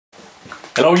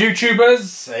Hello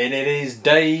YouTubers, and it is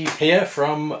Dave here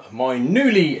from my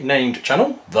newly named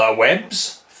channel, The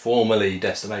Webs, formerly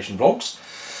Destination Vlogs.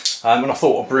 And I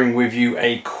thought I'd bring with you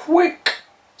a quick,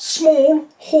 small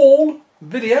haul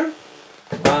video.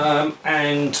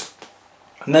 And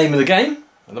the name of the game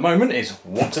at the moment is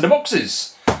What's in the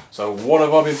Boxes? So what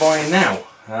have I been buying now?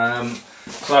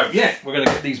 So yeah, we're going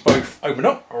to get these both opened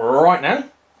up right now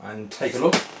and take a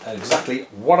look at exactly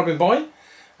what I've been buying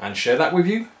and share that with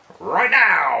you right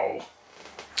now.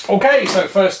 Okay, so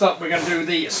first up we're going to do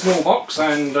the small box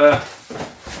and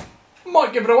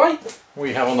might give it away.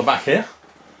 We have on the back here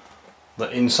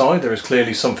that inside there is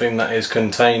clearly something that is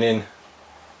containing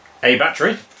a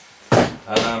battery.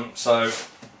 So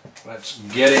let's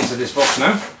get into this box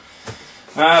now.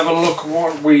 Have a look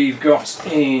what we've got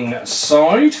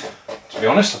inside. To be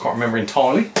honest, I can't remember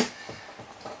entirely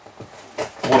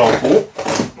what I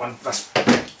bought. Well, that's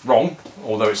wrong,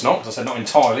 although it's not, because I said not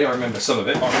entirely. I remember some of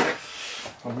it.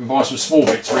 I've been buying some small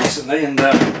bits recently and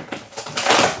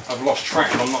I've lost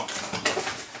track and I'm not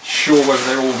sure whether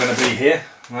they're all going to be here.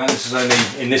 This is only,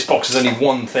 in this box is only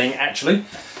one thing actually.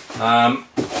 And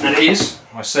it is,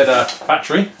 I said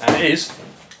battery, and it is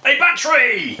a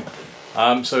battery!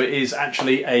 So it is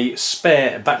actually a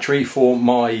spare battery for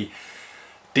my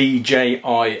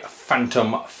DJI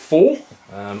Phantom 4.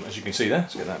 As you can see there,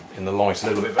 let's get that in the light a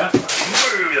little bit better.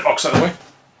 Move the box out of the way.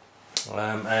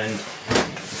 And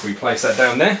if we place that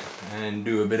down there and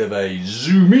do a bit of a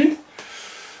zoom in,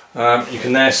 you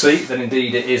can there see that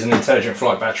indeed it is an intelligent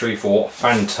flight battery for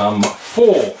Phantom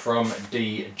 4 from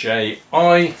DJI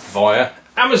via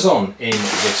Amazon in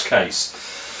this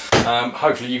case.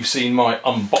 Hopefully you've seen my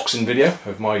unboxing video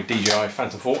of my DJI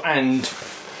Phantom 4 and,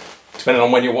 depending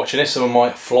on when you're watching this, some of my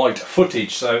flight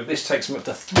footage. So this takes me up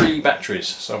to 3 batteries.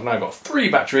 So I've now got 3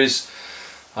 batteries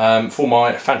for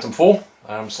my Phantom 4,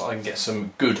 so I can get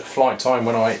some good flight time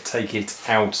when I take it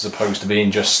out, as opposed to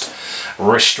being just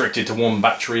restricted to 1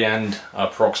 battery and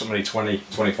approximately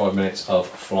 20-25 minutes of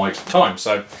flight time.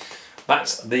 So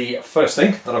that's the first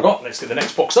thing that I've got. Let's get the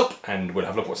next box up and we'll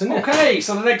have a look what's in there. Okay,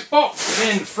 so the next box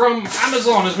in from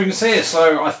Amazon, as we can see.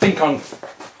 So I think I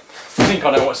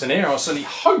know what's in here. I certainly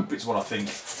hope it's what I think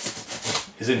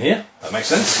is in here. That makes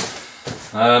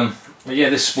sense. But yeah,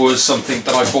 this was something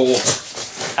that I bought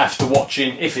after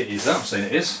watching, if it is that, I'm saying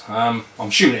it is. I'm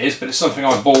assuming it is, but it's something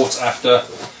I bought after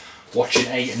watching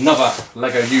another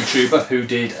Lego YouTuber who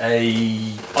did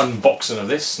a unboxing of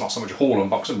this. Not so much a haul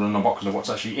unboxing, but an unboxing of what's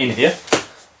actually in here.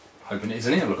 Hoping it is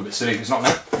in here. Look a bit silly if it's not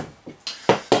now.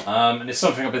 And it's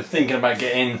something I've been thinking about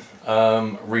getting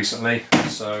recently.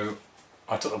 So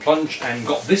I took the plunge and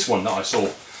got this one that I saw.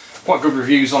 Quite good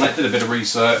reviews on it, did a bit of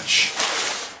research.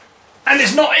 And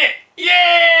it's not it!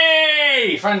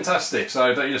 Yay! Fantastic.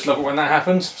 So don't you just love it when that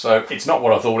happens? So it's not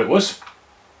what I thought it was.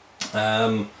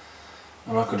 And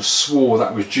I could have swore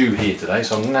that was due here today,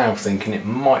 so I'm now thinking it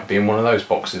might be in one of those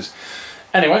boxes.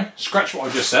 Anyway, scratch what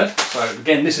I just said. So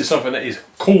again, this is something that is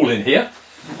cool in here.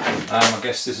 I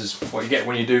guess this is what you get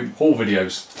when you do haul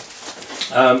videos.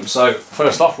 So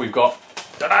first off, we've got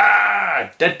ta-da!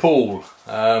 Deadpool,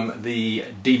 the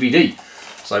DVD.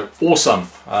 So awesome.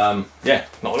 Yeah,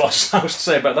 not a lot else to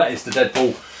say about that. It's the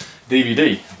Deadpool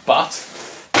DVD. But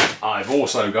I've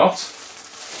also got,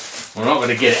 I'm not going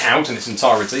to get it out in its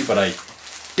entirety, but a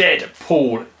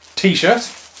Deadpool t-shirt.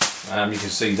 You can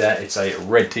see there it's a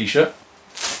red t-shirt.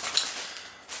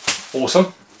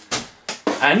 Awesome.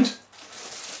 And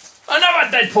another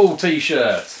Deadpool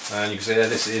t-shirt. And you can see there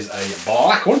this is a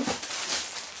black one.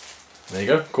 There you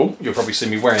go, cool. You'll probably see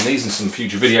me wearing these in some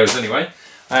future videos anyway.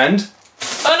 And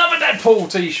another Deadpool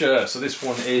t-shirt. So this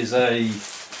one is a,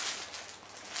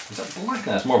 is that black?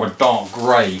 No, it's more of a dark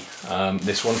grey.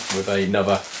 This one with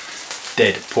another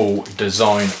Deadpool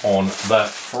design on the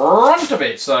front of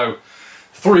it. So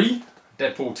 3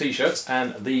 Deadpool t-shirts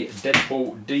and the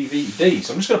Deadpool DVD.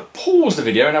 So I'm just going to pause the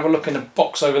video and have a look in the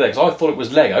box over there, because I thought it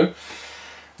was Lego,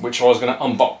 which I was going to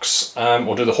unbox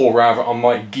or do the haul rather on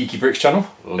my Geeky Bricks channel,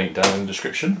 link down in the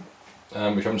description, if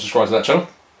you haven't subscribed to that channel.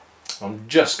 I'm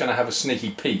just going to have a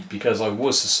sneaky peek because I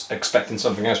was expecting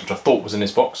something else which I thought was in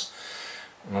this box,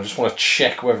 and I just want to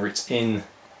check whether it's in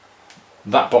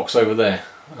that box over there.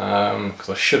 Because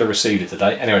I should have received it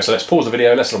today. Anyway, so let's pause the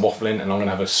video, let's waffle in, and I'm going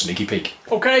to have a sneaky peek.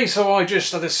 Okay, so I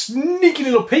just had a sneaky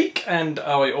little peek, and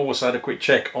I also had a quick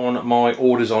check on my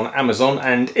orders on Amazon,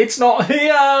 and it's not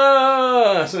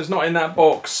here! So it's not in that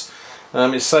box.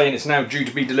 It's saying it's now due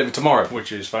to be delivered tomorrow,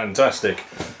 which is fantastic.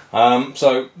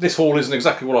 So this haul isn't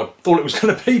exactly what I thought it was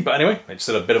going to be, but anyway, it's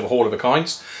still a bit of a haul of a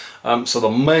kind. So the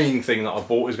main thing that I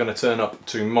bought is going to turn up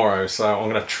tomorrow, so I'm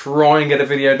going to try and get a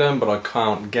video done, but I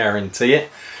can't guarantee it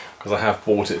because I have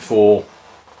bought it for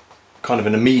kind of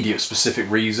an immediate specific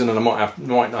reason, and I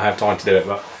might not have time to do it,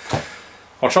 but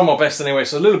I'll try my best anyway.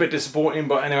 So a little bit disappointing,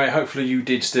 but anyway, hopefully you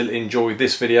did still enjoy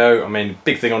this video. I mean,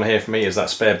 big thing on here for me is that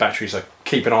spare battery, so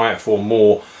keep an eye out for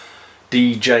more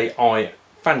DJI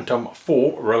Phantom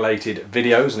 4 related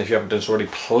videos, and if you haven't done so already,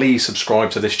 please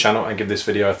subscribe to this channel and give this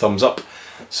video a thumbs up.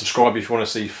 Subscribe if you want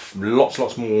to see lots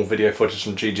more video footage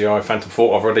from DJI Phantom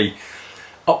 4. I've already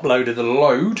uploaded a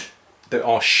load that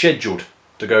are scheduled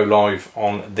to go live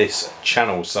on this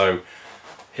channel, so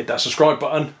hit that subscribe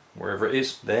button wherever it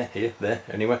is, there, here, there,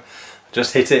 anywhere.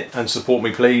 Just hit it and support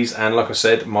me, please. And like I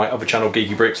said, my other channel,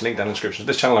 Geeky Bricks, link down in the description of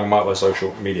this channel and my other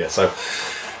social media. So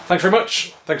thanks very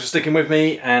much, thanks for sticking with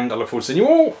me, and I look forward to seeing you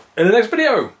all in the next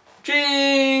video.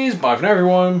 Cheers, bye for now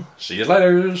everyone, see you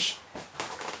later.